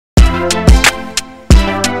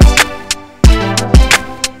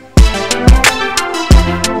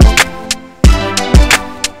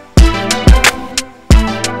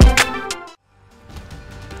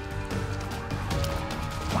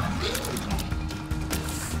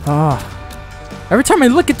Ah. Every time I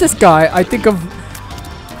look at this guy, I think of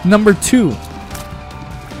number 2.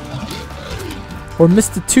 Or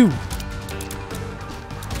Mr. 2.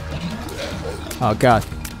 Oh god.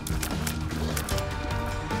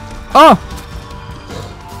 Oh!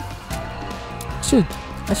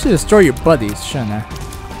 I should destroy your buddies, shouldn't I?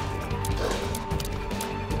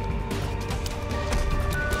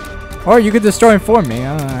 Or you could destroy him for me.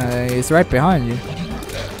 He's right behind you.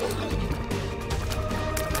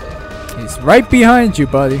 He's right behind you,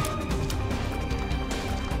 buddy.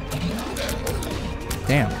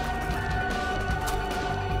 Damn.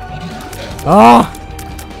 Oh!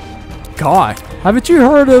 God. Haven't you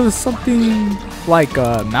heard of something like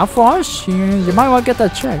mouthwash? You might want to get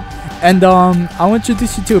that checked. And I'll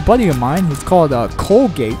introduce you to a buddy of mine. He's called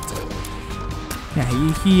Colgate. Yeah,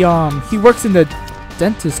 he works in the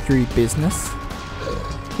dentistry business.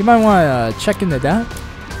 You might want to check into that,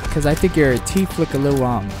 because I think your teeth look a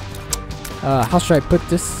little how should I put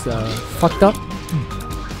this? Fucked up.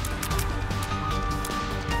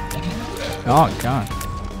 Oh god.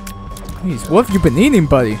 Jeez, what have you been eating,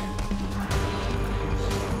 buddy?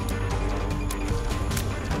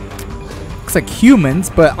 Looks like humans,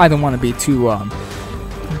 but I don't want to be too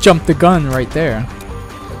jump the gun right there.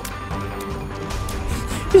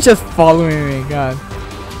 He's just following me, god.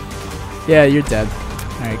 Yeah, you're dead.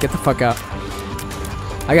 Alright, get the fuck out.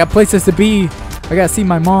 I got places to be. I gotta see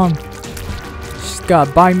my mom. She's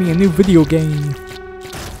gotta buy me a new video game.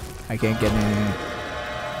 I can't get in.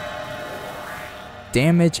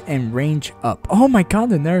 Damage and range up. Oh my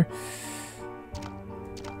god, in there.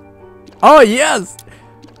 Oh yes!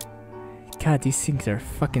 God, these things are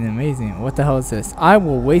fucking amazing. What the hell is this? I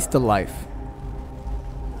will waste a life.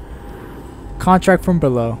 Contract from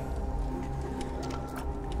below.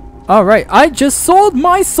 Alright, I just sold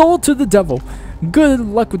my soul to the devil. Good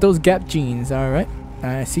luck with those Gap jeans. Alright,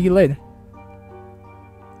 see you later.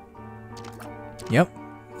 Yep,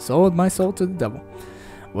 sold my soul to the devil.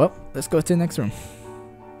 Well, let's go to the next room.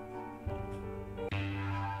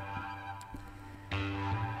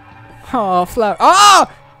 Oh, flower.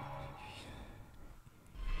 Ah!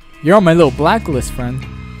 You're on my little blacklist, friend.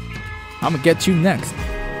 I'm gonna get you next.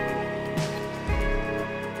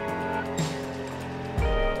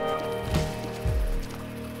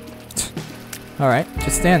 Alright,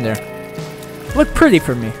 just stand there. Look pretty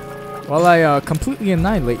for me while I completely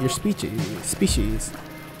annihilate your species.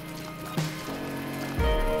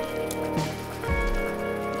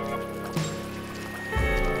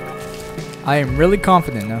 I am really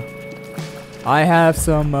confident now. I have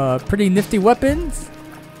some pretty nifty weapons.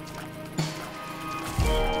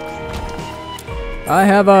 I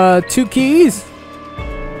have 2 keys.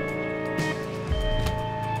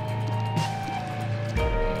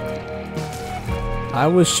 I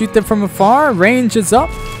will shoot them from afar. Range is up.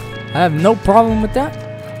 I have no problem with that.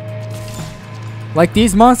 Like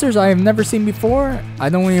these monsters I have never seen before. I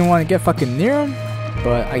don't even want to get fucking near them,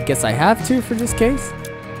 but I guess I have to for this case.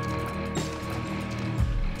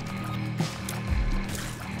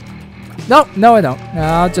 Nope, no I don't. No,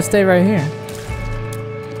 I'll just stay right here.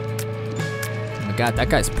 Oh my god, that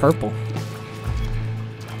guy's purple.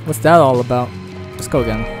 What's that all about? Let's go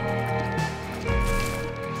again.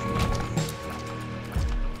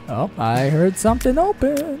 Oh, I heard something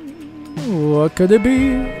open. What could it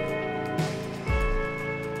be?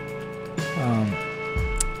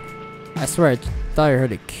 I swear I thought I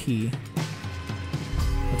heard a key.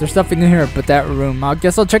 But there's nothing in here but that room. I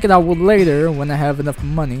guess I'll check it out later when I have enough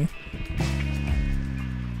money.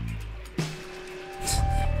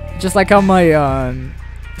 Just like how my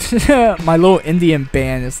my little Indian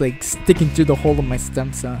band is like sticking through the hole of my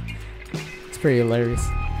stem cell. It's pretty hilarious.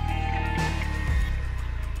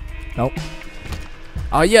 Nope.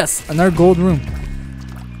 Oh yes, another gold room.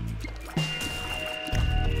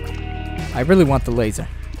 I really want the laser.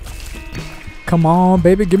 Come on,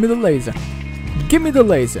 baby, give me the laser. Give me the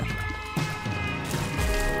laser.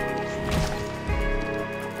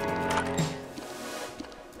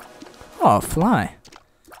 Oh, fly.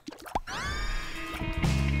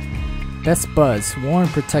 Best Buzz, Warren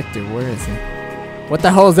Protector, where is he? What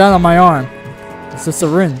the hell is that on my arm? It's a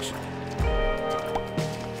syringe.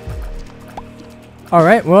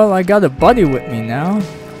 Alright, well, I got a buddy with me now.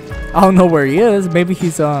 I don't know where he is. Maybe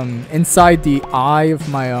he's inside the eye of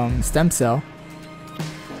my stem cell.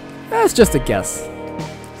 That's just a guess.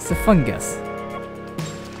 It's a fun guess.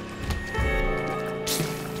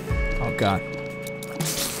 Oh god.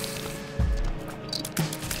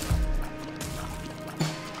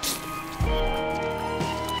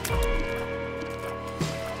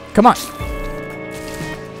 Come on.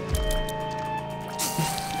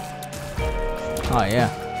 Oh yeah.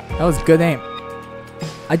 That was good aim.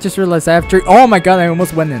 I just realized I have three. Oh my god, I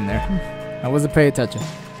almost went in there. I wasn't paying attention.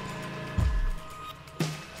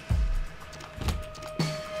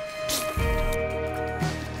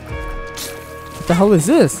 What the hell is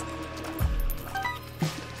this?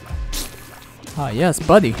 Ah, yes,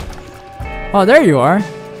 buddy. Oh, there you are.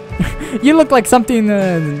 You look like something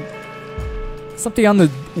something on the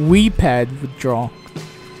Wii pad would draw.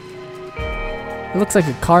 It looks like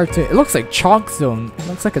a cartoon. It looks like Chalk Zone. It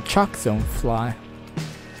looks like a Chalk Zone fly.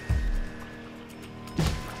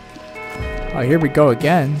 Oh, here we go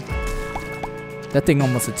again. That thing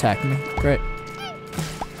almost attacked me. Great.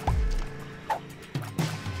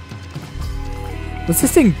 Was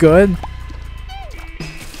this thing good?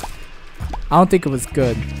 I don't think it was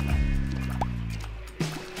good.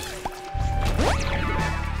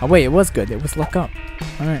 Oh wait, it was good. It was luck up.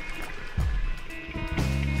 Alright.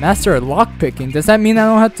 Master of lockpicking. Does that mean I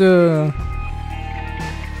don't have to...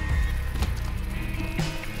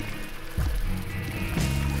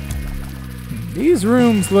 These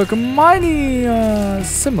rooms look mighty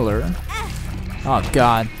similar. Oh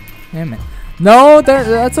god. Damn it. No,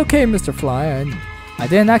 that's okay, Mr. Fly. I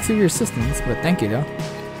didn't ask for your assistance, but thank you though.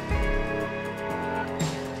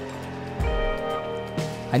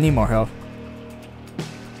 I need more help.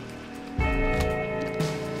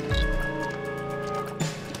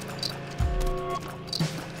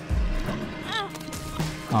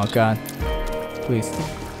 Oh god. Please.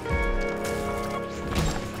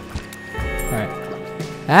 Alright.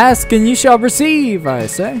 Ask and you shall receive, I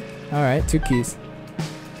say. Alright, 2 keys.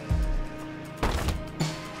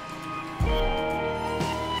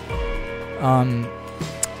 I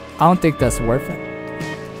don't think that's worth it.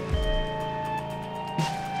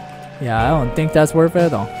 Yeah, I don't think that's worth it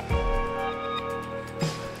at all.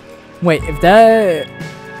 Wait, if that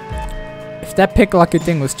picklocket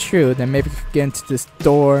thing was true, then maybe we could get into this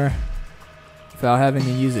door without having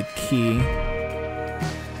to use a key.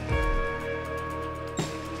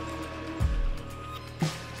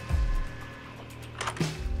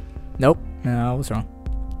 Nope. No, I was wrong.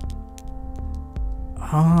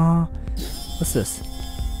 What's this?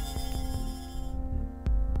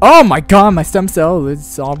 Oh my god, my stem cell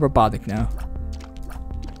is all robotic now.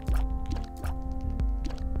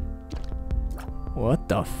 What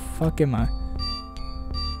the fuck am I?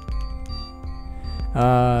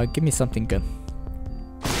 Give me something good.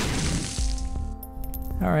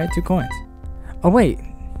 Alright, 2 coins. Oh wait,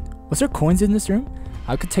 was there coins in this room?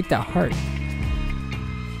 I could take that heart.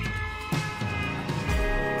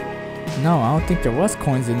 No, I don't think there was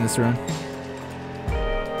coins in this room.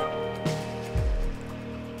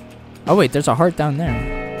 Oh wait, there's a heart down there.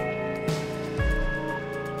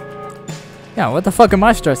 Yeah, what the fuck am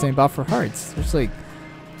I stressing about for hearts? There's like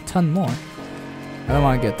a ton more. I don't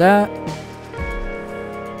want to get that.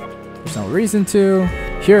 There's no reason to.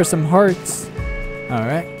 Here are some hearts.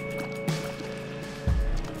 Alright.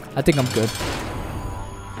 I think I'm good.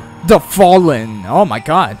 The Fallen! Oh my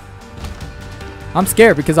god. I'm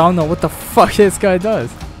scared because I don't know what the fuck this guy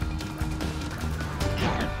does.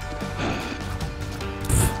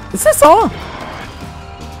 Is this all?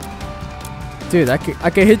 Dude, I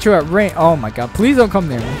could hit you at range. Oh my god, please don't come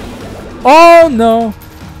near me. Oh no!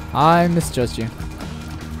 I misjudged you.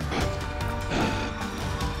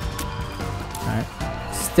 Alright.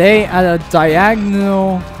 Stay at a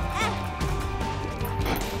diagonal.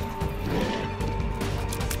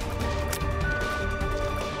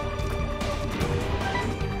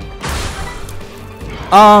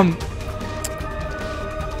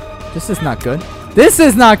 This is not good. This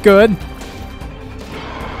is not good.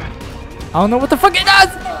 I don't know what the fuck it does.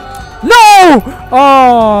 No!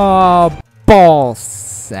 Oh, ball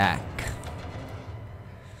sack.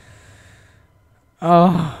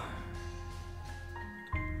 Oh.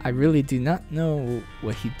 I really do not know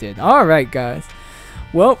what he did. Alright, guys.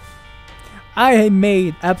 Well, I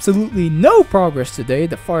made absolutely no progress today.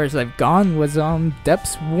 The farthest I've gone was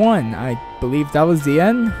depths 1. I believe that was the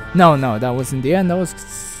end. No, that wasn't the end. That was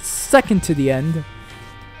second to the end.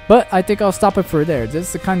 But I think I'll stop it for there. This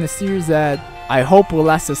is the kind of series that I hope will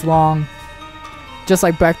last as long. Just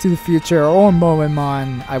like Back to the Future or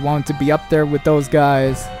Moemon, I want to be up there with those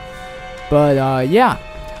guys. But yeah,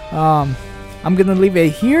 I'm gonna leave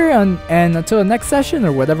it here and until the next session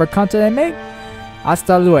or whatever content I make.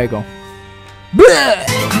 Hasta luego. Bleh!